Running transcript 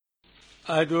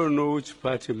I don't know which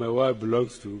party my wife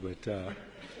belongs to, but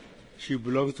she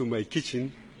belongs to my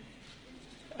kitchen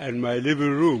and my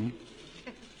living room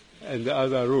and the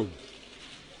other room.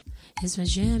 It's my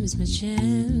jam, it's my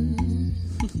jam.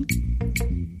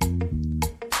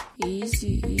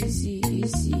 Easy, easy,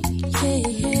 easy. Yeah,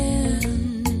 yeah.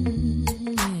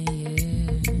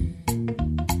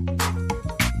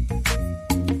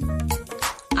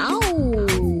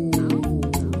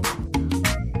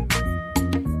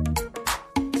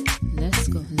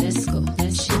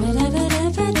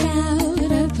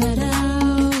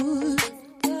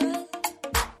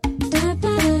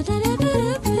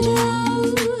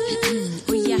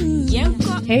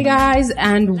 Hey guys,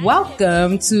 and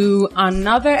welcome to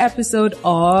another episode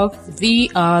of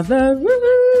The Other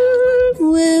Room.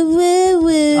 Woo, woo,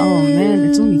 woo. Oh man,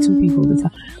 it's only two people this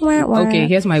time. Okay,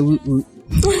 here's my woot woot.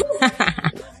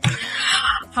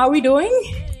 How are we doing?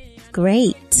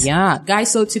 Great. Yeah,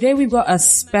 guys, so today we've got a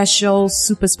special,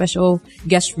 super special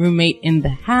guest roommate in the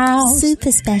house.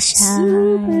 Super special.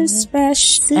 Super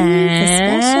special. Super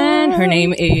And special. her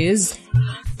name is,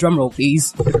 drumroll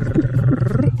please,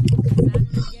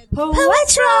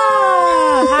 Poetra!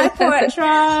 Hi,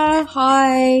 Poetra.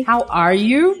 Hi. How are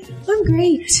you? I'm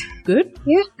great. Good?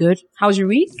 Yeah. Good. How's your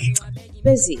week?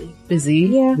 Busy. Busy?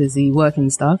 Yeah. Busy, work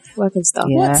and stuff? Work and stuff.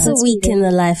 Yeah. What's a week in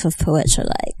the life of Poetra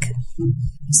like?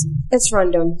 It's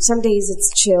random. Some days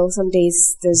it's chill. Some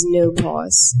days there's no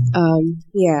pause.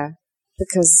 Yeah.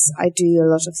 Because I do a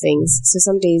lot of things. So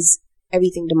some days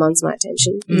everything demands my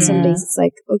attention. And some days it's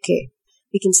like, okay,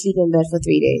 we can sleep in bed for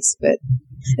 3 days. But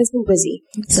it's been busy.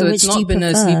 So which it's do you not been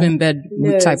a prefer? sleep in bed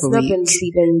No, type it's of not week. been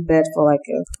sleep in bed for like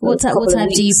a What type couple of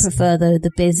do you weeks. prefer though? The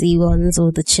busy ones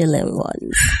or the chilling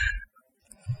ones?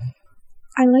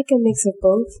 I like a mix of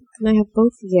both. Can I have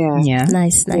both? Yeah. Yeah.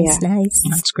 Nice.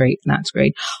 That's great. That's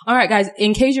great. All right, guys.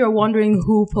 In case you're wondering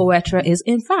who Poetra is,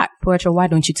 in fact, Poetra, why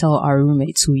don't you tell our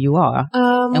roommates who you are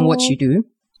and what you do?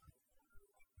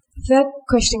 That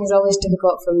question is always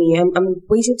difficult for me. I'm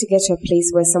waiting to get to a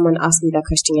place where someone asks me that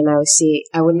question and I would say,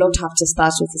 I would not have to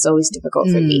start with it's always difficult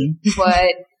for me.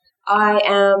 But I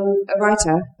am a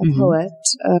writer, a poet,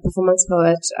 a performance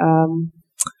poet,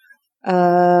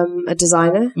 a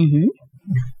designer.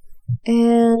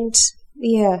 And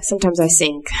yeah, sometimes I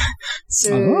sing.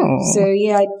 So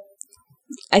yeah,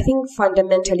 I think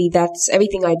fundamentally that's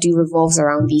everything I do revolves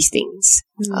around these things.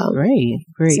 Great.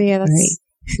 So yeah, that's great.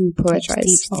 who Poetra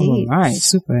is. All right,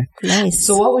 super. Nice.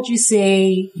 So what would you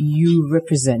say you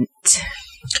represent?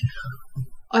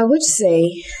 I would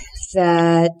say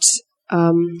that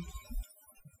I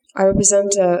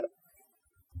represent a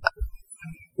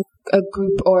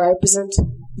group, or I represent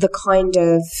the kind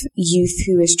of youth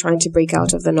who is trying to break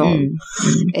out of the norm.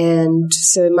 And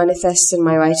so it manifests in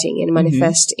my writing and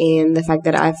manifests in the fact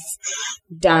that I've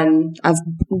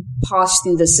passed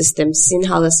through the system, seen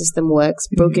how the system works,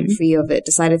 broken free of it,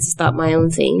 decided to start my own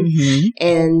thing,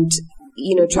 and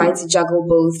trying to juggle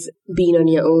both being on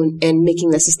your own and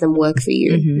making the system work for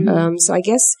you. So I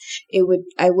guess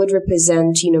I would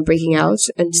represent, breaking out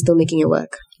and still making it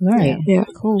work. Right. Yeah.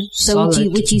 Cool. So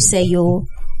Solid. would you say you're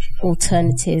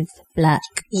alternative black?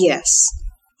 Yes,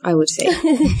 I would say.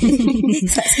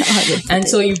 That's how I would And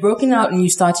so you've broken out and you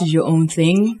started your own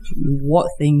thing. What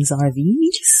things are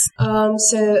these? I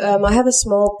have a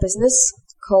small business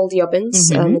called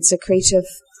Yobbins. It's a creative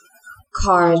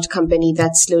card company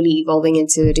that's slowly evolving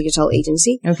into a digital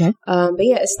agency. Okay. But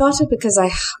yeah, it started because I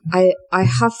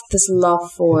have this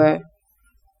love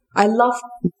I love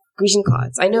greeting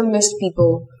cards. I know most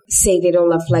people say they don't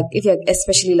love, like,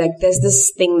 especially there's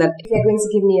this thing that if you're going to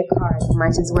give me a card, you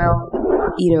might as well,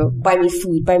 buy me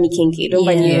food, buy me kinky, don't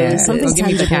buy me something or give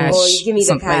me the tangible. cash. or you give me the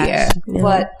Something, cash. yeah.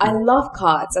 But I love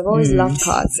cards. I've always loved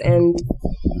cards, and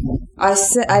I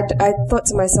thought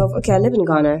to myself, okay, I live in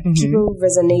Ghana. People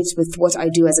resonate with what I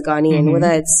do as a Ghanaian,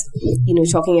 whether it's,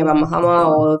 talking about Mahama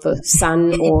or the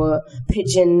sun or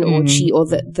pigeon or chi or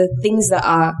the things that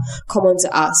are common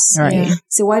to us. Right. Yeah.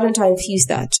 So why don't I infuse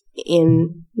that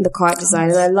in the card design?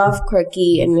 And I love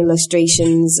quirky and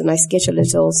illustrations and I sketch a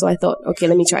little. So I thought, okay,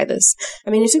 let me try this. I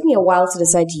mean, it took me a while to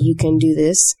decide you can do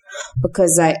this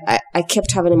because I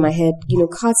kept having in my head,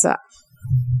 cards are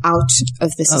out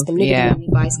of the system. Nobody really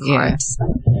buys cards.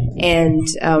 And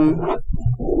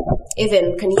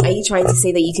even, are you trying to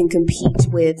say that you can compete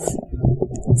with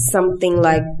something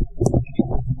like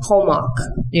Hallmark?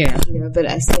 Yeah. But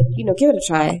I said, give it a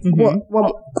try.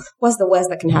 What's the worst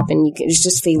that can happen? It's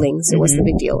just failing. So what's the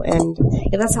big deal? And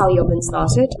that's how Yobbins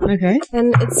started. Okay.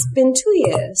 And it's been 2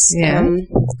 years. Yeah.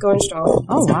 Going strong.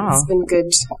 Oh, wow. It's been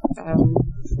good.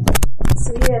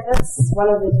 So yeah, that's one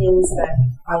of the things that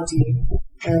I do.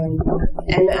 And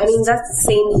I mean, that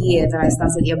same year that I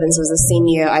started Yubbins was the same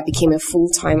year I became a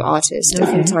full-time artist, a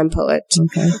full-time poet.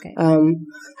 Okay.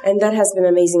 And that has been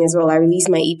amazing as well. I released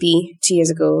my EP 2 years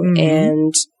ago,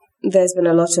 and there's been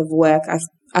a lot of work.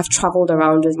 I've traveled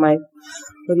around with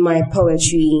my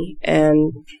poetry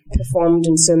and performed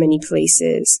in so many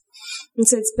places. And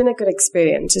so it's been a good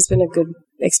experience. It's been a good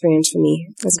experience for me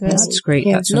as a person. That's great.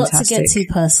 Yeah, That's not fantastic. to get too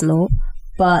personal,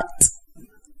 but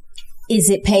is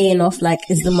it paying off? Like,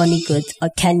 is the money good? Or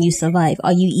can you survive?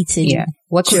 Are you eating? Yeah.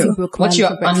 What's your for breakfast,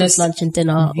 honest lunch, and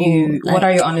dinner? view? Or, like, what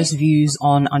are your honest views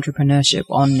on entrepreneurship,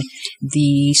 on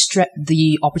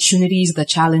the opportunities, the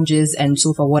challenges, and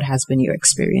so far, what has been your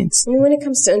experience? I mean, when it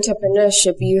comes to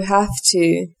entrepreneurship, you have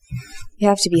to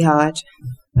be hard.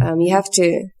 You have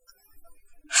to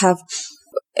have,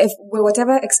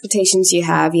 whatever expectations you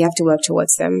have to work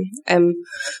towards them. And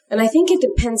I think it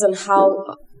depends on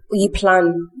how you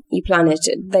plan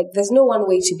it. Like, there's no one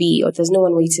way to be, or there's no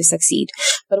one way to succeed.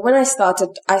 But when I started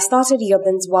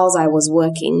Yubbins whilst I was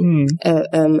working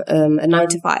a 9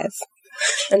 to 5.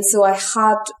 And so I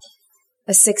had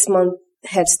a 6-month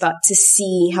head start to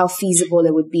see how feasible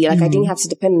it would be. Like, I didn't have to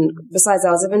depend. Besides,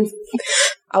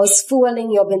 I was fueling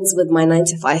Yubbins with my 9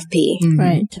 to 5 pay.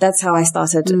 Right. That's how I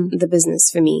started the business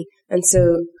for me. And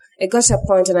so it got to a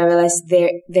point and I realized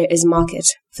there is market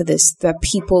for this. There are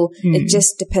people. It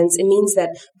just depends. It means that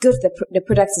the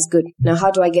product is good. Now,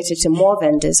 how do I get it to more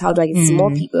vendors? How do I get it to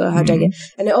more people? How do I get?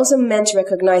 And it also meant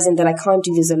recognizing that I can't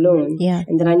do this alone. Yeah.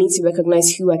 And that I need to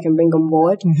recognize who I can bring on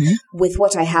board with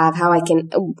what I have, how I can,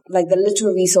 like the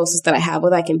little resources that I have,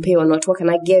 whether I can pay or not. What can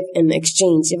I give in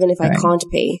exchange, even if I can't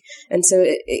pay? And so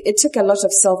it took a lot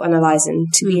of self-analyzing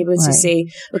to be able to say,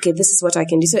 okay, this is what I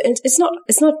can do. So it's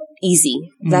not easy.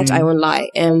 That I won't lie.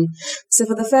 So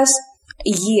for the first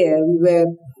year,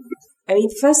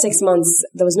 the first 6 months,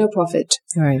 there was no profit.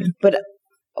 Right. But,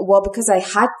 because I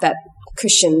had that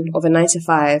cushion of a 9 to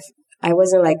 5, I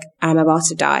wasn't like, I'm about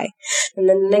to die. And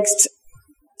then the next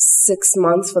 6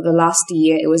 months for the last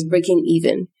year, it was breaking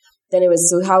even. Then it was,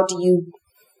 so how do you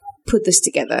put this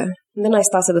together? And then I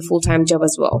started a full-time job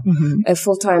as well. Being a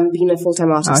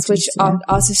full-time artist, which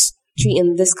artistry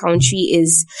in this country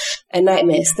is a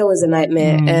nightmare, still is a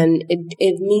nightmare. And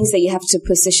it means that you have to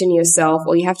position yourself,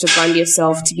 or you have to brand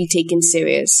yourself to be taken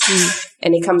serious.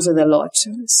 And it comes with a lot.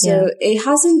 So it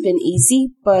hasn't been easy,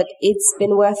 but it's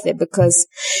been worth it because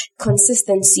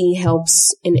consistency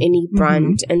helps in any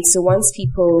brand. And so once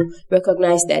people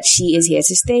recognize that she is here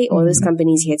to stay, or this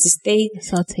company is here to stay,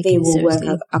 they will work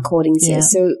according to it.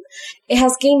 So it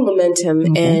has gained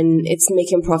momentum and it's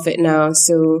making profit now.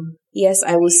 So yes,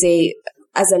 I will say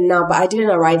as of now, but I didn't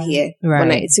arrive here.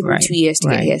 It took me 2 years to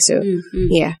get here. So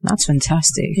yeah, that's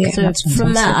fantastic. Yeah. So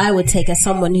from that, I would take as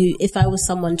someone who, if I was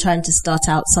someone trying to start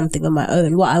out something on my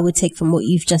own, what I would take from what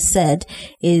you've just said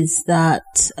is that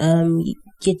you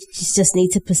just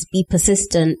need to be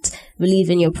persistent, believe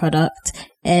in your product,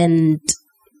 and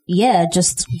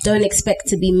just don't expect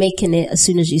to be making it as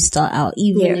soon as you start out,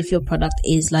 even if your product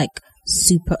is like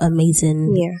super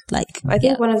amazing. I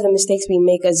think one of the mistakes we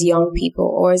make as young people,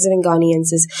 or as even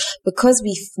Ghanaians, is because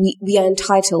we are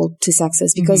entitled to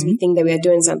success because we think that we are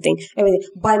doing something.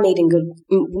 Buy made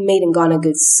in Ghana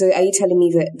goods. So are you telling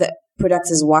me that the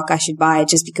product is whack, I should buy it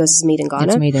just because it's made in Ghana?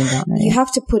 It's made in Ghana. You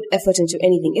have to put effort into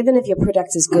anything, even if your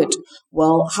product is good.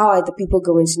 Well, how are the people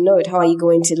going to know it? How are you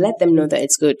going to let them know that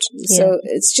it's good? So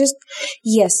it's just,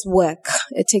 work.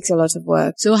 It takes a lot of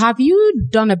work. So have you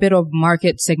done a bit of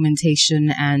market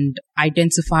segmentation and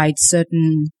identified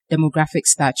certain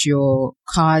demographics that your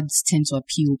cards tend to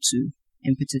appeal to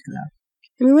in particular?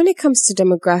 I mean, when it comes to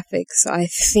demographics, I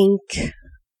think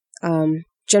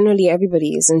generally everybody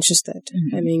is interested.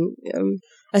 I mean,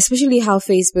 especially how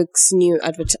Facebook's new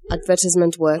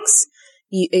advertisement works,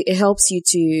 it helps you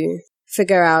to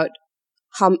figure out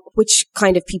which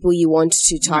kind of people you want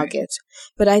to target.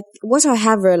 But what I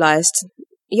have realized,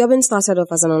 Yubbins started off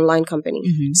as an online company,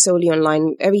 solely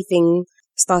online. Everything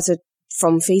started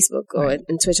from Facebook or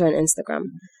and Twitter and Instagram.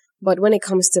 But when it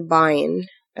comes to buying,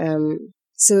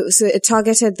 so it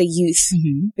targeted the youth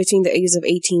between the ages of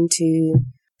 18 to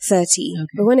 30. Okay.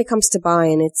 But when it comes to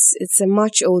buying, it's a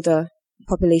much older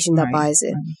population that buys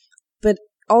it. But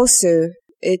also,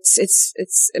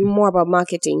 it's more about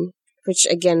marketing, which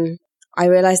again, I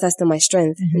realize that's not my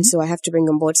strength. And so I have to bring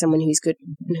on board someone who's good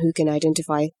and who can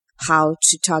identify how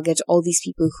to target all these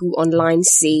people who online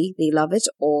say they love it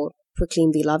or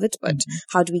proclaim they love it, but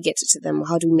how do we get it to them?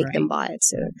 How do we make them buy it?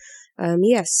 So,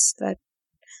 yes, that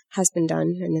has been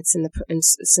done, and it's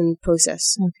in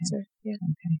process. Okay. So, yeah.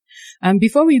 Okay.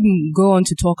 Before we go on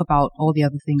to talk about all the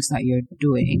other things that you're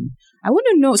doing, I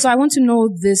want to know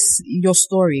your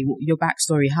story, your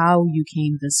backstory, how you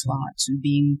came this far to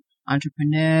being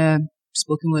entrepreneur,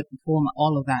 spoken word performer,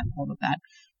 all of that.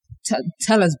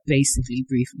 Tell us basically,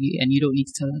 briefly, and you don't need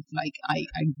to tell us like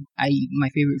my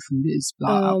favorite food is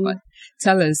blah, but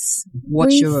tell us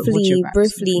what's your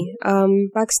briefly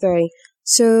backstory.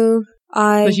 So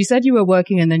because you said you were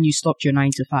working and then you stopped your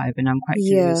 9 to 5, and I'm quite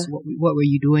curious. What were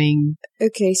you doing?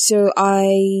 Okay, so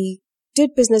I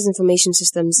did business information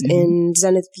systems in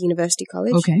Zenith University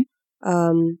College. Okay.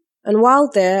 And while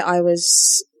there, I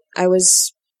was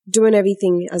doing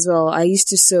everything as well. I used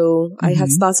to sew. I had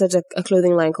started a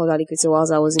clothing line called Alikuta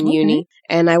whilst I was in uni,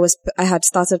 and I had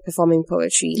started performing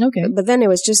poetry. Okay. But then it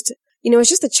was just, it was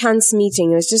just a chance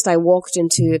meeting. It was just I walked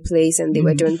into a place and they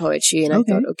were doing poetry, and I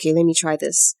thought, okay, let me try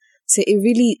this. So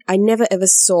I never ever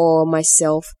saw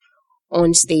myself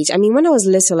on stage. I mean, when I was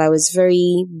little, I was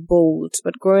very bold,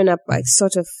 but growing up, I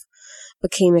sort of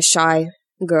became a shy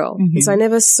girl. So I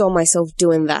never saw myself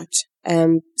doing that.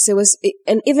 So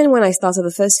and even when I started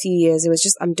the first few years, it was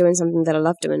just, I'm doing something that I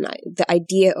love doing. The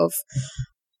idea of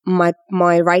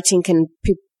my writing can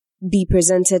be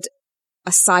presented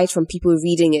aside from people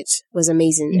reading it was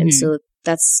amazing. And so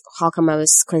that's how come I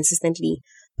was consistently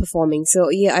performing. So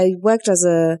yeah, I worked as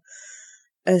a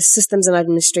systems and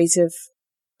administrative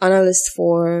analyst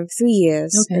for 3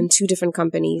 years in 2 different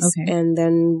companies. And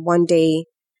then one day,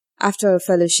 after a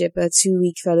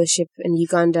 2-week fellowship in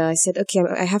Uganda, I said, okay,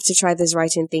 I have to try this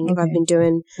writing thing. If I've been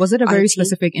doing Was it a very IT.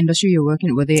 specific industry you're working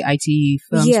in? Were they IT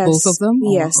firms, Yes. both of them?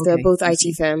 Or- Yes, they're both I IT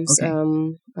see. firms. Okay.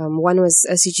 One was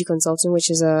SCG Consulting, which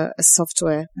is a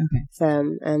software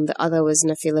firm, and the other was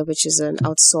Nafila, which is an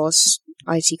outsourced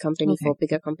IT company for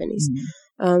bigger companies.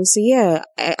 So yeah,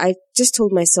 I just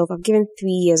told myself, I've given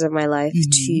 3 years of my life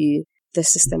to the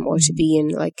system or to be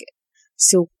in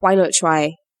so why not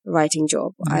try writing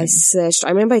job? I searched. I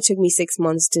remember it took me 6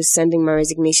 months to sending my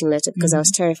resignation letter because I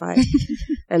was terrified.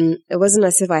 And it wasn't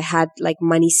as if I had like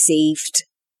money saved.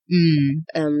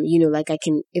 Like I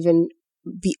can even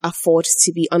afford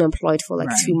to be unemployed for like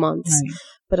 2 months. Right.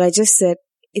 But I just said,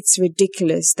 it's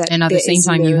ridiculous that. And at the same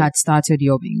time, you had started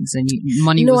Yobbings and money was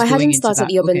going into that. No, I hadn't started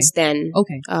Yobbings then.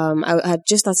 Okay. I had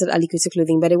just started Alikuta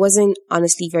Clothing, but it wasn't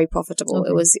honestly very profitable.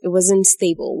 It wasn't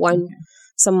stable.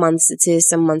 Some months it is,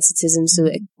 some months it isn't. So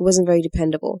it wasn't very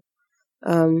dependable.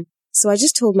 So I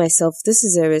just told myself, this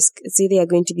is a risk. It's either you're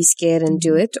going to be scared and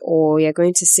do it, or you're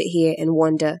going to sit here and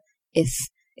wonder if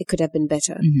it could have been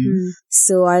better.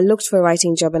 So I looked for a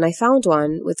writing job and I found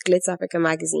one with Glitz Africa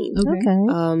magazine.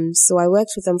 Okay. So I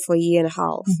worked with them for a year and a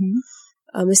half.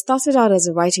 It started out as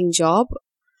a writing job,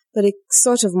 but it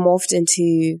sort of morphed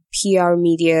into PR,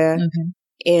 media,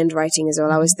 and writing as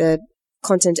well. I was the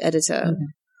content editor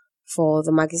for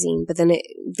the magazine, but then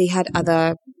they had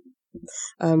other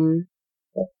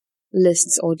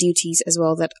lists or duties as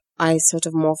well that I sort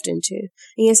of morphed into.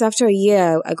 And yes, after a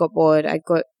year, I got bored. I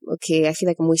feel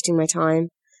like I'm wasting my time.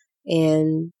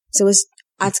 And so it was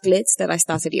at Glitz that I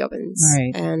started Yobbins.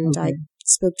 Right. And I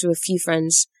spoke to a few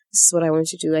friends. This is what I want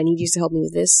to do. I need you to help me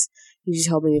with this. You just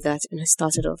help me with that. And I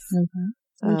started off.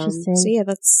 Interesting. So yeah,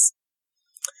 that's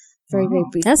very, very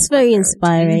brief. That's very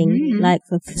inspiring. Like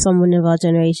for someone of our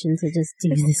generation to just do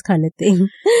this kind of thing.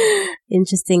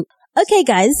 Interesting. Okay,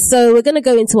 guys. So we're going to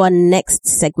go into our next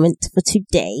segment for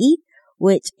today,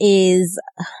 which is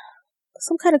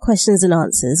some kind of questions and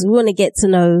answers. We want to get to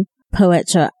know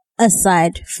Poetra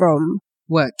aside from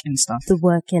work and stuff. The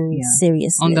work and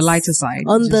seriousness. On the lighter side.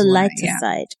 On the lighter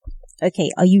side.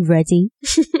 Okay. Are you ready?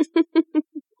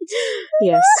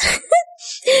 Yes.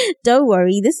 Don't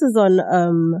worry. This is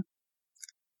on,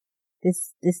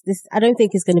 this, I don't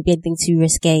think it's going to be anything too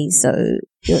risque. So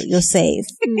you're safe.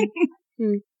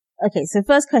 Okay. So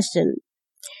first question.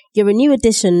 You're a new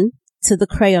addition to the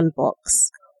crayon box.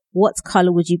 What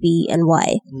color would you be and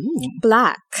why?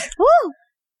 Black. Oh,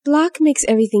 black makes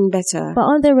everything better. But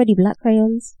aren't there already black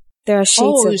crayons? There are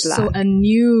shades of black. So a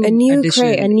new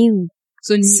addition.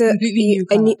 Completely new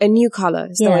color. A new color.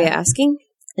 Is that what you're asking?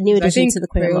 A new addition to the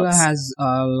crayon Crayola box. has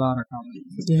a lot of colors.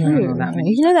 Yeah. I don't know that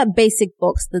many. You know that basic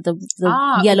box, the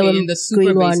yellow and the super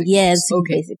green one? basic Yeah, box. super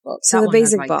basic box. So That the one has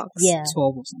basic like box. Yeah.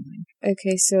 12 or something.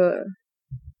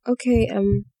 Okay,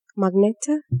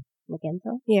 Magenta?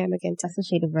 Magenta? Yeah, magenta. That's a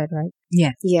shade of red, right?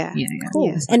 Yeah. Yeah. Cool.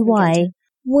 Yeah, And why? magenta.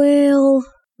 Well,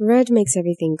 red makes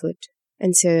everything good.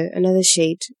 And so another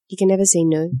shade, you can never say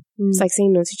no. It's like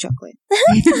saying no to chocolate.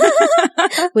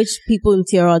 Which people in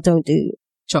TRR don't do.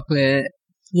 Chocolate.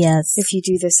 Yes. If you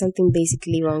do, there's something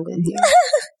basically wrong with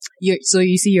you. So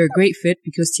you see, you're a great fit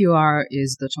because TOR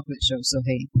is the chocolate show. So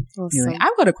hey, Awesome. anyway,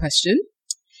 I've got a question.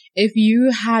 If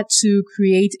you had to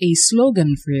create a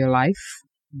slogan for your life,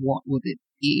 what would it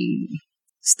be?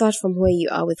 Start from where you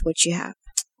are with what you have.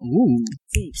 Ooh.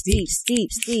 Deeps.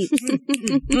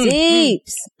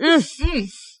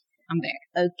 I'm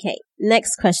there. Okay,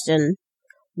 next question.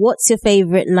 What's your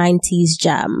favorite 90s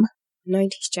jam?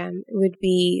 90s jam would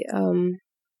be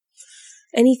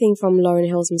anything from Lauryn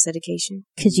Hill's Miseducation.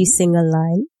 Could you sing a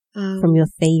line from your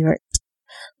favorite?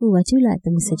 Oh, I do like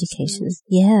the Miseducation.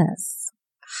 Yes.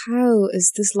 How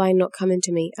is this line not coming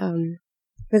to me?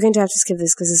 We're going to have to skip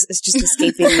this because it's just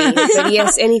escaping me. But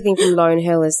yes, anything from Lauryn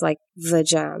Hill is like the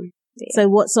jam. Yeah. So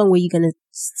what song were you going to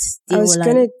steal I was a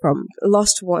line going to from?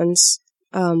 Lost Ones,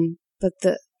 but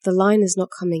the line is not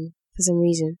coming for some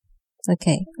reason.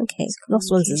 Okay.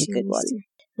 Lost Ones is a good one.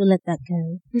 We'll let that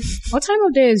go. What time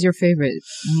of day is your favorite?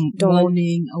 Dawn.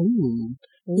 Morning. Oh.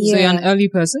 Yeah. So you're an early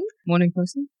person? Morning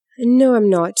person? No, I'm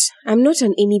not. I'm not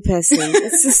an any person.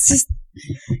 It's just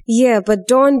yeah, but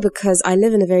dawn because I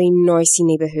live in a very noisy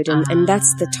neighborhood and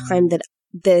that's the time that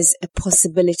there's a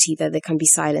possibility that there can be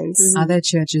silence. Are there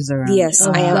churches around? Yes,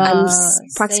 Oh, I'm God.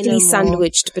 practically Say no more.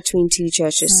 sandwiched between two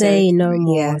churches. Say so, no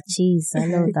more. Yeah. Jeez, I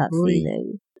know that Boy.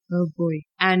 feeling. Oh boy.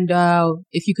 And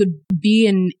if you could be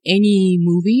in any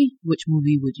movie, which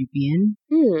movie would you be in?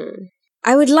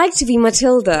 I would like to be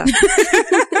Matilda.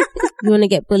 You want to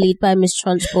get bullied by Miss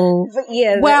Trunchbull? But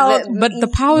yeah, But the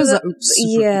powers are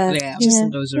super, yeah.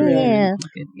 just those are really Yeah.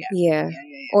 good. yeah.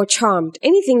 Or Charmed.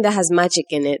 Anything that has magic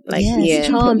in it. Like, Yes, yeah.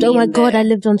 Charmed. put Oh me my in God, there. I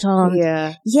lived on Charmed.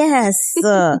 Yeah. Yes.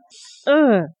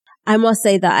 I must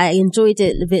say that I enjoyed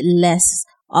it a bit less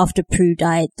after Prue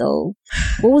died, though.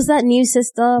 What was that new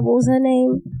sister? What was her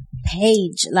name?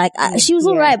 Paige. Like, she was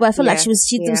alright, but I felt like there was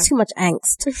too much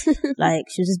angst. Like,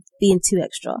 she was just being too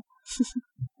extra.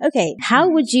 Okay, how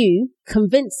would you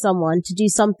convince someone to do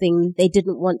something they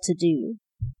didn't want to do?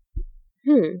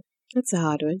 That's a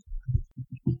hard one.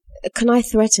 Can I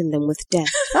threaten them with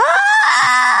death?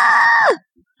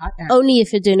 Only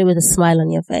if you're doing it with a smile on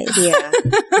your face.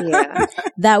 Yeah.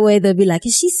 That way they'll be like,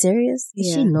 is she serious?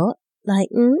 Is she Yeah. not? Like,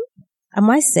 am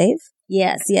I safe?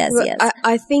 Yes. But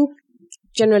I think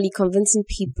generally convincing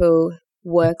people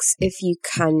works if you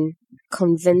can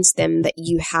convince them that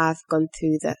you have gone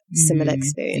through that similar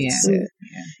experience. Yeah. So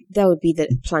that would be the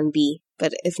plan B.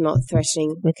 But if not,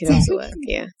 threatening With could death. also work.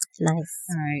 Yeah. Nice.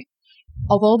 All right.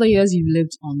 Of all the years you've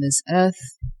lived on this earth,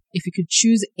 if you could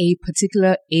choose a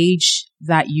particular age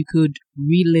that you could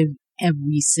relive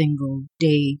every single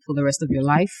day for the rest of your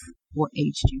life, what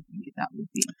age do you think that would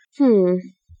be?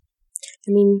 I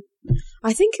mean,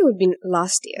 I think it would be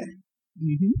last year.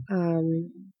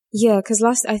 Yeah, because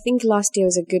I think last year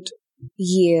was a good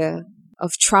year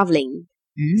of traveling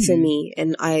for me,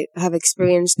 and I have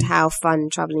experienced how fun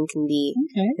traveling can be,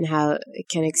 and how it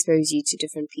can expose you to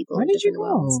different people. Where in did you different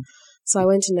go? worlds. So I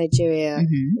went to Nigeria,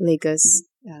 Lagos,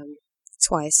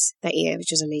 twice that year,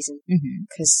 which was amazing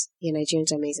because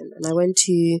Nigerians are amazing. And I went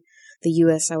to the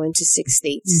US. I went to 6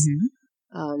 states.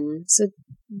 So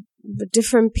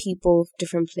different people,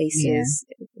 different places.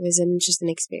 It was an interesting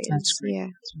experience. That's great. Yeah.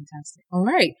 That's fantastic. All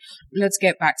right. Let's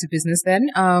get back to business then.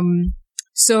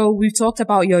 So we've talked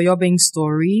about your yobbing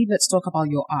story. Let's talk about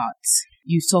your art.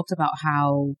 You've talked about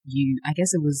how I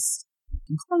guess it was, you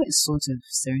can call it sort of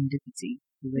serendipity,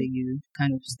 the way you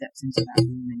kind of stepped into that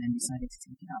room and then decided to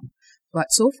take it up.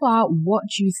 But so far, what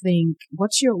do you think,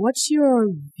 what's your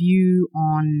view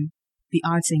on the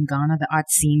arts in Ghana, the art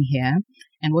scene here,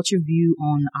 and what's your view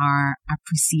on our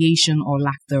appreciation or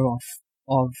lack thereof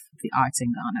of the arts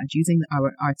in Ghana? Do you think that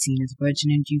our art scene is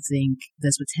burgeoning? Do you think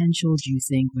there's potential? Do you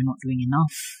think we're not doing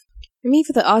enough? I mean,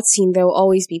 for the art scene, there will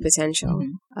always be potential.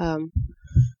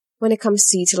 When it comes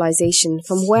to utilization,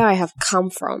 from where I have come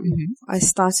from, I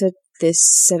started this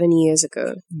 7 years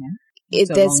ago.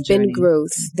 There's been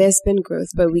growth. There's been growth,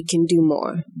 but we can do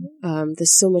more.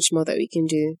 There's so much more that we can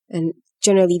do. And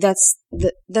generally, that's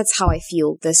how I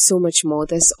feel. There's so much more.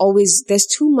 There's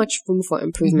too much room for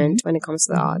improvement when it comes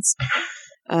to the arts.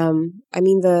 I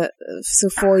mean,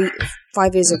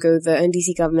 5 years ago, the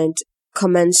NDC government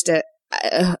commenced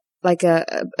a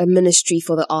ministry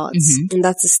for the arts. And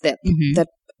that's a step that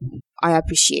I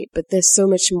appreciate. But there's so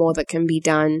much more that can be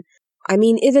done. I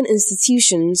mean, even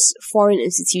foreign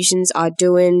institutions are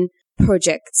doing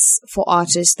projects for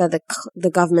artists that the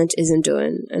government isn't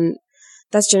doing. And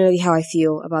that's generally how I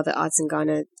feel about the arts in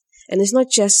Ghana. And it's not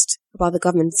just about the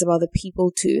government, it's about the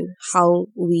people too. How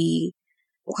we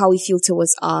feel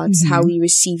towards arts, how we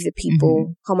receive the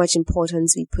people, how much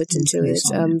importance we put into it.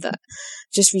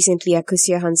 Just recently,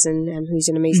 Akusia Hansen, who's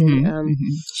an amazing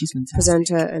She's fantastic.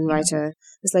 presenter and writer,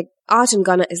 it's like art in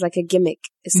Ghana is like a gimmick.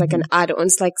 It's like an add-on.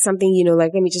 It's like something,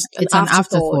 let me just, It's an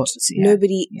afterthought. Yeah.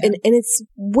 Nobody, and it's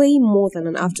way more than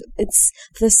an after. It's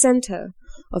the center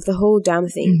of the whole damn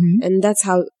thing. Mm-hmm. And that's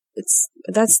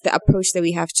the approach that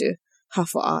we have to have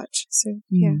for art. So,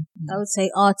 yeah. I would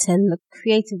say art and the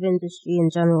creative industry in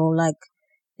general, like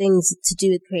things to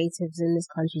do with creatives in this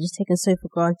country, just taken so for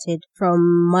granted,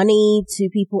 from money to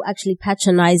people actually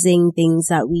patronizing things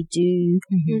that we do.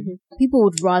 Mm-hmm. People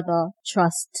would rather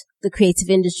trust the creative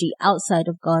industry outside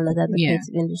of Ghana than the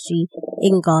creative industry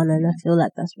in Ghana, and I feel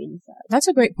like that's really sad. That's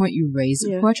a great point you raised.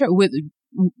 Yeah. With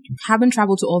having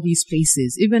traveled to all these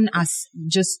places, even as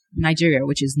just Nigeria,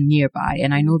 which is nearby,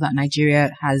 and I know that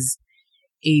Nigeria has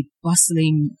a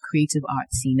bustling creative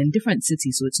art scene in different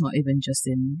cities, so it's not even just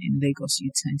in Lagos. You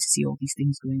tend to see all these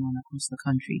things going on across the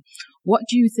country. What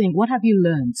do you think, what have you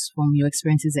learned from your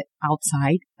experiences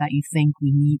outside that you think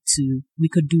we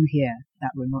could do here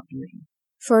that we're not doing?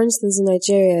 For instance, in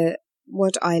Nigeria,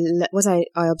 what I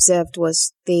observed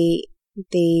was they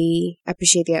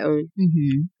appreciate their own.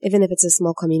 Mm-hmm. Even if it's a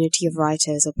small community of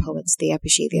writers or poets, they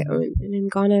appreciate their own. And in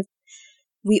Ghana,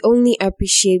 we only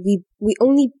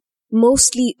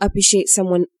mostly appreciate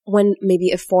someone when maybe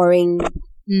a foreign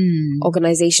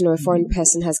organization or a foreign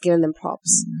person has given them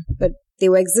props. But they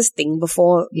were existing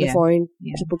before the foreign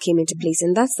people came into place.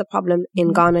 And that's the problem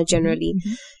in Ghana generally.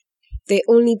 Mm-hmm. They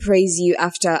only praise you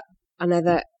after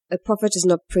a prophet is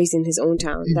not praised in his own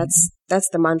town. That's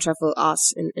the mantra for art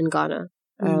in Ghana.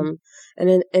 And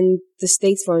in the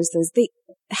States, for instance, they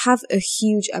have a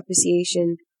huge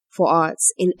appreciation for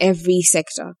arts in every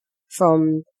sector,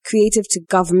 from creative to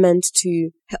government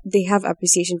they have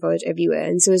appreciation for it everywhere.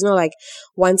 And so it's not like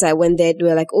once I went there, they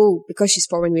were like, oh, because she's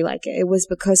foreign, we like it. It was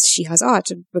because she has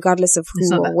art, regardless of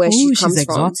who or where she comes she's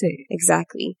from. Exotic.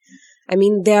 Exactly. I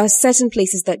mean, there are certain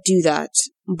places that do that,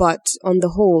 but on the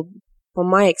whole, from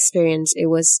my experience, it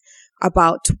was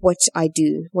about what I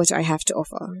do, what I have to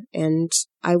offer. And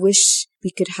I wish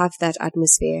we could have that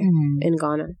atmosphere in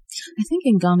Ghana. I think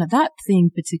in Ghana, that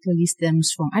thing particularly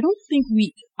stems from, I don't think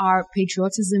our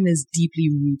patriotism is deeply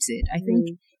rooted. I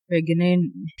think we're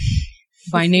Ghanaian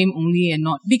by name only and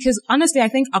not, because honestly, I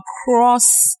think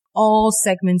across all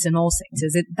segments and all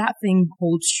sectors, that thing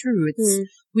holds true.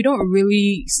 We don't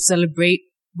really celebrate,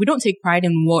 we don't take pride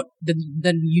in what the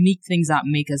unique things that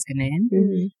make us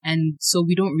Ghanaian. And so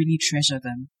we don't really treasure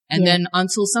them. And then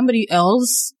until somebody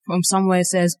else from somewhere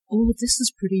says, oh, this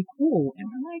is pretty cool. And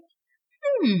we're like,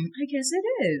 I guess it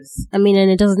is. I mean,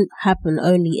 and it doesn't happen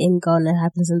only in Ghana, it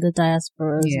happens in the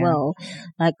diaspora as well.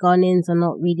 Like, Ghanaians are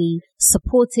not really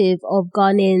supportive of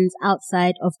Ghanaians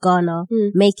outside of Ghana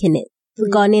making it.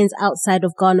 The Ghanaians outside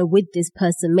of Ghana with this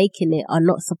person making it are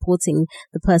not supporting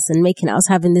the person making it. I was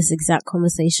having this exact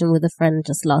conversation with a friend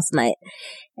just last night,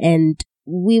 and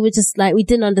we were just like, we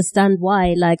didn't understand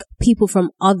why, like, people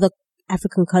from other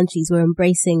African countries were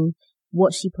embracing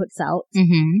what she puts out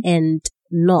and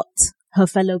not her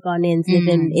fellow Ghanaians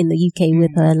living in the UK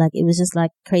with her. Like, it was just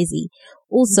like crazy.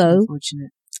 Also,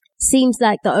 seems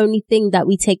like the only thing that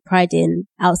we take pride in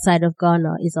outside of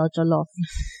Ghana is our jollof.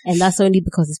 And that's only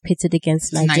because it's pitted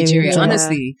against Nigeria.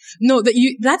 Honestly. No,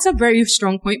 that's a very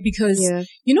strong point because,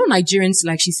 you know, Nigerians,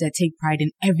 like she said, take pride in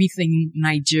everything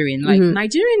Nigerian. Like,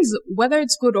 Nigerians, whether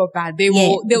it's good or bad, they'll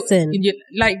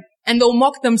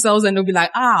mock themselves and they'll be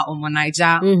like, Omo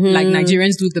Naija, like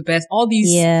Nigerians do the best, all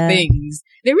these things.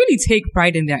 They really take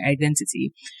pride in their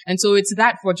identity. And so it's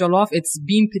that for jollof, it's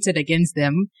being pitted against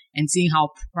them and seeing how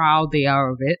proud they are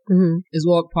of it is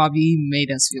what probably made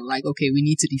us feel like, okay, we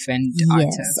need to defend our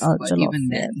turf. But jollof, even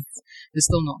then, there's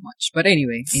still not much. But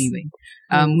anyway,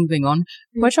 moving on.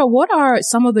 Petra, what are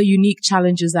some of the unique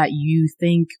challenges that you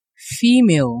think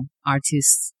female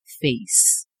artists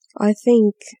face? I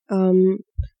think,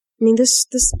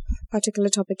 this particular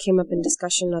topic came up in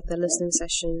discussion at the listening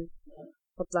session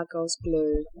for Black Girls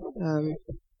Glow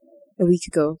a week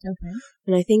ago. Okay.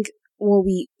 And I think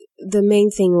the main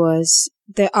thing was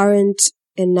there's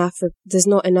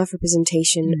not enough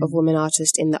representation of women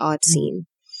artists in the art scene.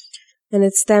 And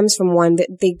it stems from one,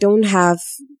 that they don't have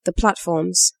the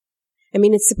platforms. I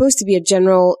mean, it's supposed to be a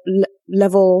general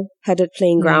level-headed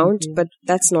playing ground, but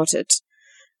that's not it.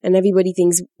 And everybody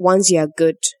thinks once you're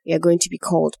good, you're going to be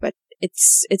called, but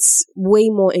it's way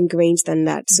more ingrained than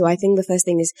that. So I think the first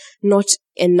thing is not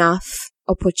enough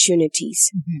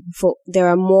opportunities there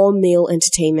are more male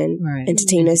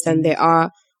entertainers than there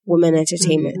are women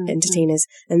entertainers.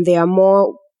 And there are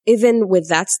more, even with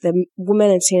that, the women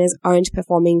entertainers aren't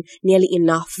performing nearly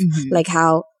enough. Like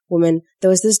how there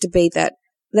was this debate that,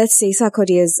 let's say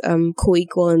Sarkodie's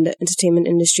co-equal in the entertainment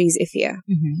industry is Ifya.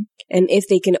 And if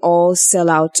they can all sell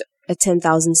out a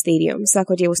 10,000 stadium,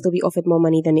 Sarkodie will still be offered more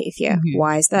money than Ifya.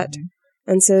 Why is that?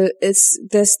 And so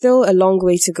there's still a long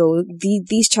way to go.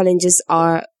 These challenges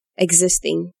are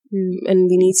existing. And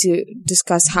we need to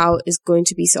discuss how it's going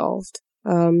to be solved.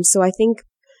 So I think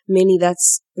mainly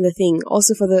that's the thing.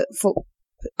 Also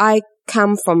I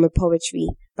come from a poetry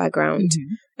background.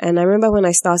 And I remember when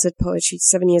I started poetry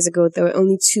 7 years ago, there were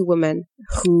only 2 women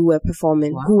who were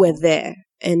performing, who were there.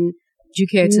 And do you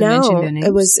care to now mention their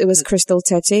names? It was Crystal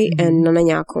Tete and Nana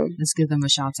Nyako. Let's give them a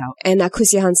shout out. And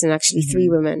Akusia Hansen, actually, 3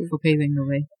 women. For paving the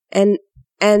way. And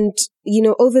and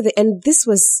this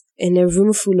was in a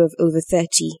room full of over 30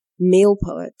 male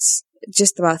poets.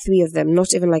 Just about 3 of them,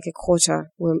 not even like a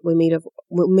quarter, were made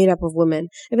up of women.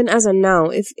 Even as of now,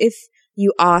 if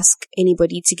you ask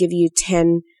anybody to give you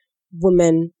 10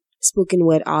 women spoken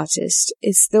word artists,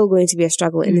 it's still going to be a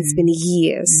struggle, and it's been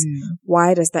years.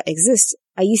 Why does that exist?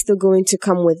 Are you still going to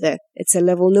come with it? It's a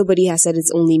level nobody has said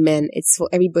it's only men. It's for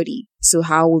everybody. So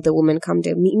how will the women come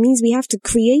there? It means we have to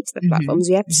create the platforms.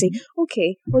 We have to say,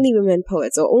 okay, only women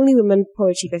poets or only women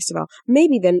poetry festival.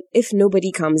 Maybe then if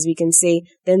nobody comes, we can say,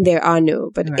 then there are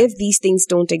no. But if these things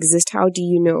don't exist, how do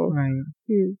you know?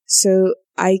 Right. So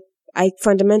I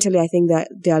fundamentally, I think that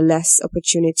there are less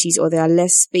opportunities or there are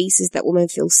less spaces that women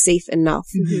feel safe enough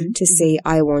to say,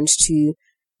 I want to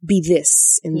be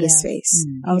this in this space.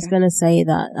 I was going to say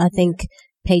that I think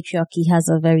patriarchy has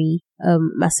a very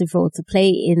massive role to play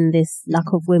in this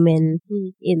lack of women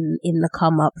in the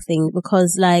come up thing,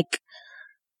 because like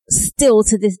still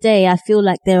to this day, I feel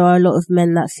like there are a lot of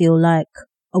men that feel like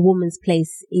a woman's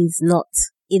place is not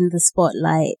in the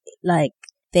spotlight. Like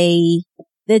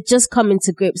they're just coming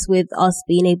to grips with us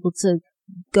being able to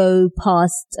go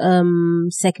past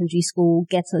secondary school,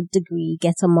 get a degree,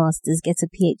 get a master's, get a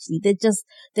PhD.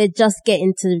 They're just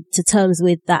getting to terms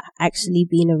with that actually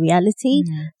being a reality.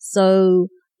 So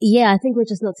yeah, I think we're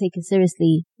just not taken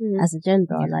seriously as a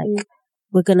gender. Like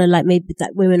we're gonna like maybe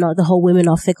that the whole women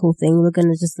are fickle thing. We're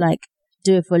gonna just like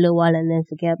do it for a little while and then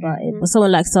forget about it. But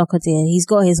someone like Sarkodie, he's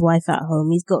got his wife at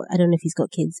home. I don't know if he's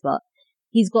got kids, but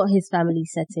he's got his family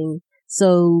setting.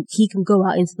 So he can go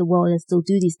out into the world and still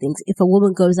do these things. If a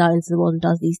woman goes out into the world and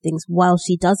does these things while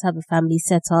she does have a family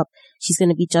set up, she's going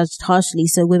to be judged harshly.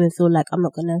 So women feel like, I'm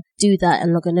not going to do that.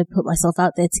 I'm not going to put myself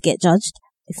out there to get judged.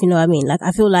 If you know what I mean. Like,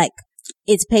 I feel like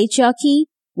it's patriarchy,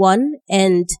 one,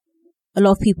 and a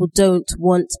lot of people don't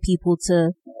want people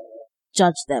to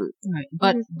judge them. Right.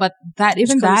 But that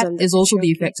is also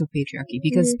the effect of patriarchy,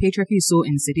 because patriarchy is so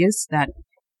insidious that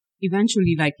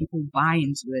eventually, like, people buy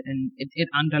into it, and it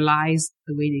underlies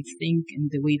the way they think and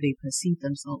the way they perceive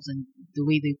themselves and the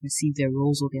way they perceive their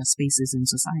roles or their spaces in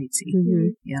society.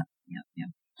 Yeah.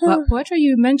 But Poetra,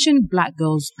 you mentioned Black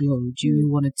Girls Glow. Do you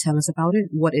want to tell us about it?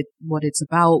 What it's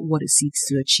about, what it seeks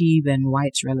to achieve, and why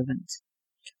it's relevant?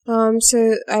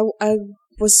 So I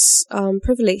was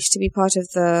privileged to be part of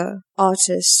the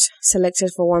artists selected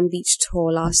for One Beat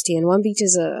tour last year, and One Beat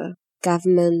is a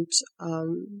government,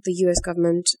 the US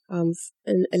government, an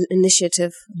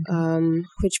initiative,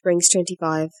 which brings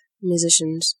 25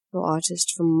 musicians or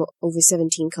artists from over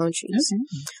 17 countries.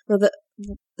 Well,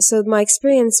 so my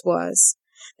experience was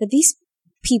that these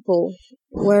people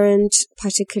weren't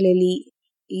particularly,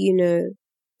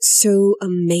 so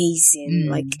amazing.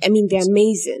 Like, I mean, they're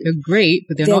amazing. They're great,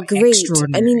 but they're not great.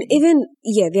 Extraordinary. I mean,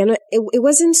 they're not, it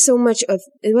wasn't so much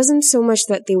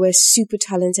that they were super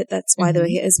talented. That's why they were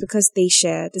here. It's because they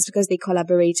shared. It's because they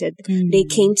collaborated. They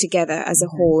came together as a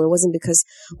whole. It wasn't because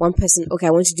one person, okay,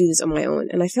 I want to do this on my own.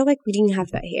 And I felt like we didn't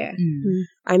have that here.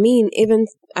 I mean, even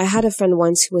I had a friend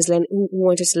once who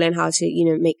wanted to learn how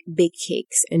to, bake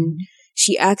cakes. And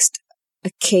she asked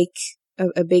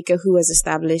a baker who was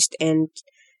established, and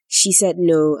she said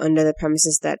no under the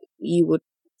premises that you would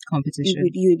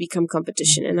become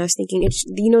competition. And I was thinking,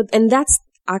 and that's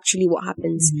actually what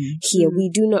happens here. We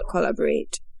do not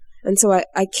collaborate. And so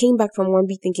I came back from One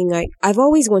Beat thinking, I've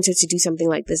always wanted to do something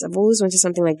like this. I've always wanted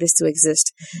something like this to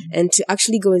exist. And to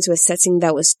actually go into a setting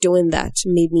that was doing that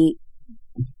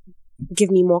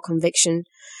give me more conviction.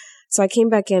 So I came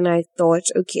back and I thought,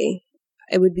 okay,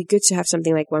 it would be good to have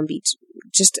something like One Beat,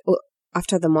 just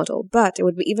after the model. But it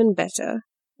would be even better,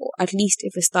 or at least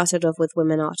if it started off with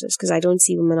women artists, because I don't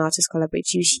see women artists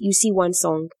collaborate. You see one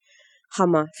song,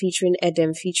 Hammer, featuring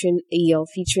Edem, featuring Eyal,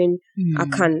 featuring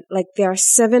Akan. Like, there are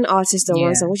 7 artists on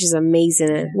one song, which is amazing.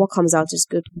 And what comes out is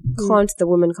good. Can't the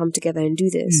women come together and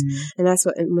do this? And that's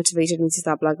what motivated me to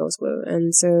start Black Girls Glow.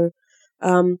 And so,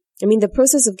 I mean, the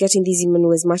process of getting these women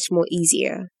was much more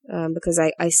easier, because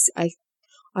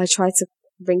I tried to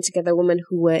bring together women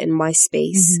who were in my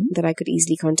space that I could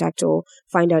easily contact or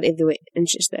find out if they were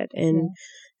interested. And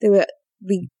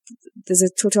there's a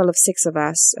total of 6 of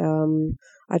us,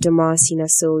 Adama, Sina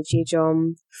Soul,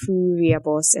 Jejom, Fu, Ria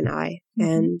Boss, and I.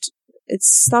 And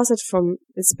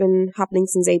it's been happening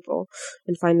since April,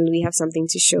 and finally we have something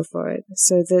to show for it.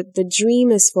 So the dream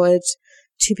is for it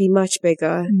to be much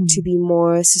bigger, to be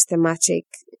more systematic,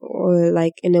 or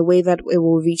like in a way that it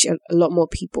will reach a lot more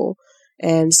people.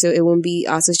 And so it won't be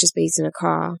artists just based in a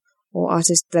car or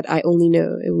artists that I only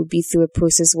know. It will be through a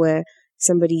process where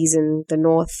somebody's in the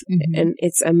north and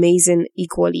it's amazing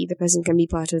equally. The person can be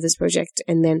part of this project,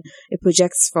 and then it moves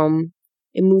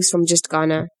from just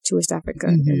Ghana to West Africa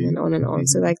and then on and on.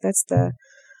 So like that's the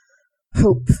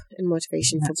hope and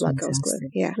motivation for Black Girls Glow.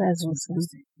 Yeah. That's awesome.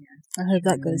 I hope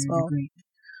that goes well. Great.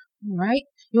 All right.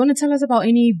 You want to tell us about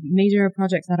any major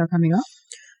projects that are coming up?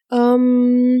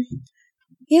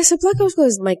 Yeah, so Black Girls Glow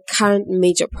is my current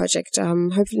major project.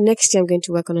 Hopefully next year I'm going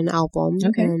to work on an album.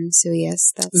 Okay. So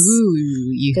yes, that's... Ooh,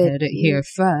 you heard it here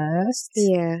first.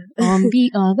 Yeah. On the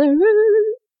other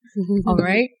room. All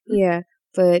right. Yeah.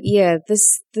 But yeah,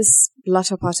 this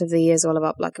latter part of the year is all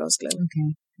about Black Girls Glow.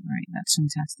 Okay. All right. That's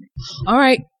fantastic. All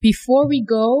right. Before we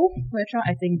go, Poetra,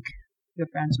 I think your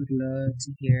fans would love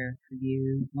to hear from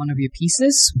you one of your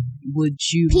pieces. Would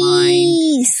you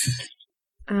mind?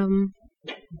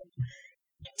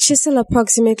 Chisel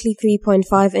approximately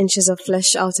 3.5 inches of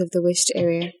flesh out of the wished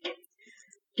area.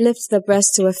 Lift the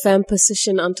breast to a firm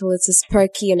position until it is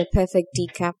perky and a perfect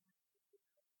decap.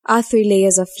 Add 3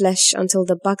 layers of flesh until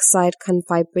the backside can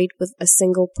vibrate with a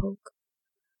single poke.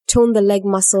 Tone the leg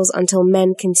muscles until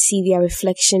men can see their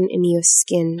reflection in your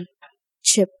skin.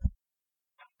 Chip,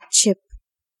 chip,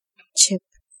 chip.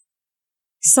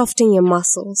 Soften your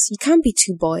muscles. You can't be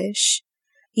too boyish.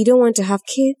 You don't want to have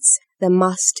kids? There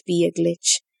must be a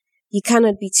glitch. You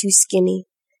cannot be too skinny.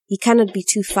 You cannot be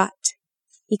too fat.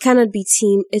 You cannot be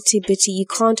team itty-bitty. You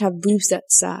can't have boobs that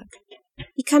sag.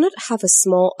 You cannot have a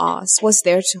small ass. What's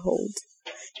there to hold?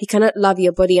 You cannot love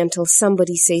your body until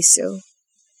somebody says so.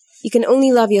 You can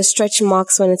only love your stretch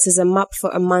marks when it is a map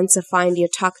for a man to find your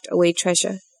tucked away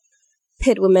treasure.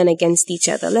 Pit women against each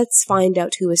other. Let's find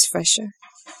out who is fresher.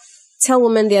 Tell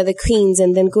women they are the queens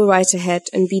and then go right ahead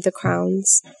and be the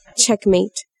crowns.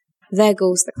 Checkmate. There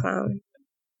goes the clown.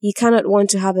 You cannot want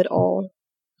to have it all.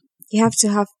 You have to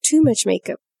have too much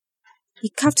makeup.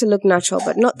 You have to look natural,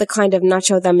 but not the kind of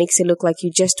natural that makes it look like you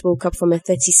just woke up from a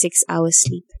 36-hour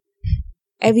sleep.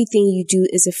 Everything you do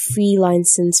is a free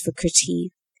license for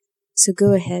critique. So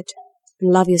go ahead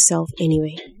and love yourself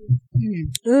anyway.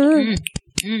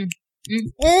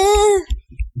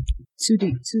 Too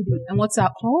deep. And what's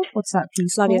that called? What's that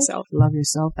piece Love called? Yourself. Love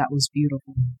Yourself. That was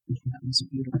beautiful.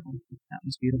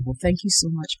 Thank you so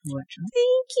much, Poetra.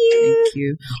 Thank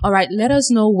you. All right, let us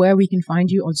know where we can find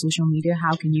you on social media.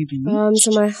 How can you be reached?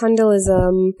 So my handle is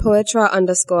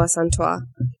Poetra_Asantua,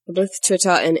 both Twitter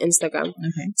and Instagram.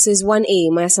 Okay. So it's 1A.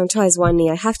 My Asantua is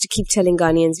 1A. I have to keep telling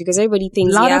Ghanaians because everybody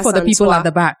thinks Louder for the people at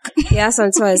the back. Yeah,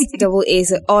 Asantua is double A,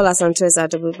 so all Asantuas are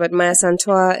double, but my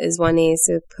Asantua is 1A.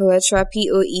 So Poetra,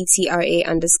 POETRA_ASANTEWA.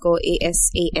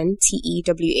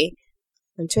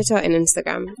 On Twitter and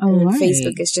Instagram. And on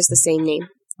Facebook, it's just the same name.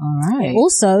 All right.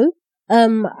 Also,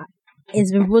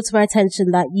 it's been brought to my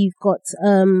attention that you've got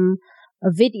a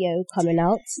video coming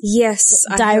out. Yes.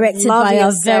 Directed by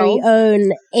our very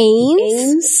own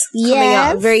Ames. Coming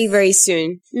out very, very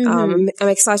soon. I'm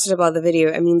excited about the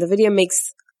video. I mean, the video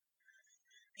makes...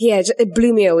 Yeah, it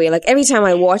blew me away. Like, every time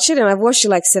I watch it, and I've watched it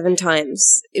like 7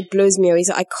 times, it blows me away.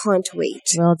 So I can't wait.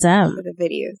 Well done. For the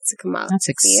video to come out. That's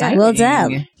exciting. Well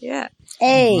done. Yeah.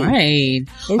 Hey.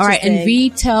 All right. And we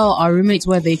tell our roommates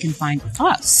where they can find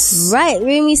us. Right,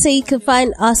 Rumi. So you can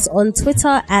find us on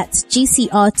Twitter at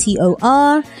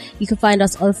GCRTOR. You can find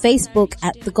us on Facebook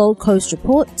at The Gold Coast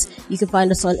Report. You can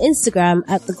find us on Instagram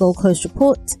at The Gold Coast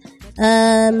Report.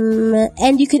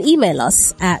 And you can email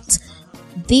us at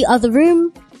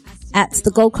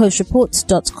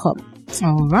theotherroom@thegoldcoastreport.com.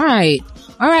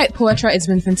 All right, Poetra, it's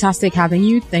been fantastic having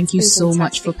you. Thank you so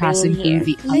much for passing through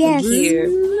the other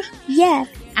room. Yeah.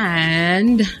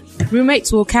 And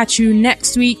roommates, we'll catch you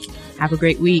next week. Have a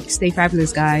great week. Stay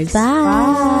fabulous, guys.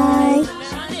 Bye.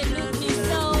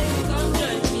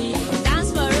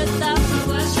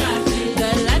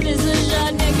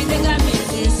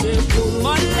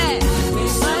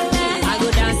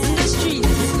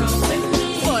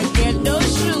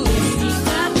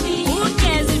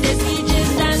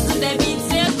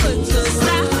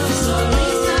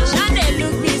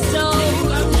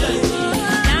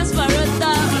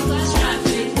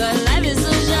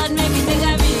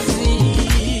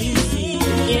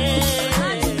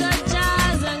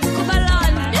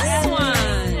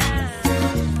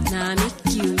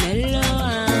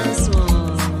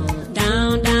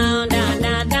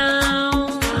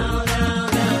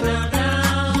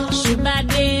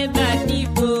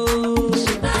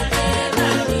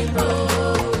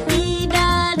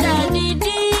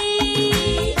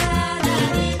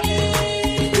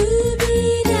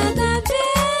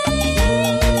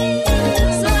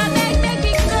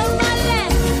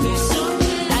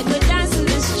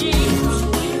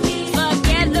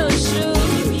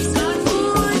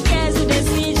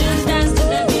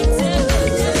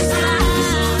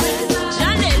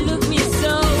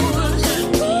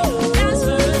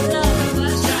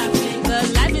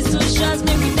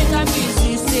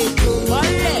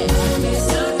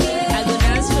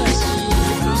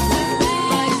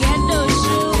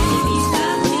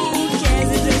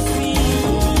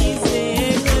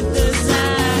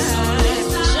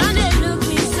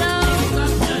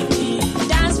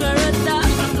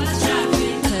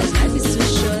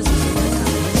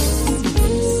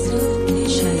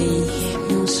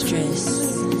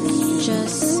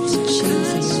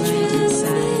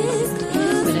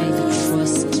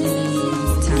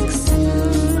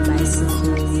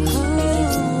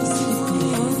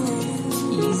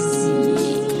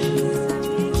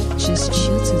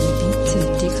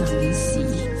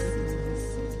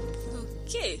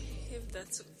 okay, if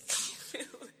that's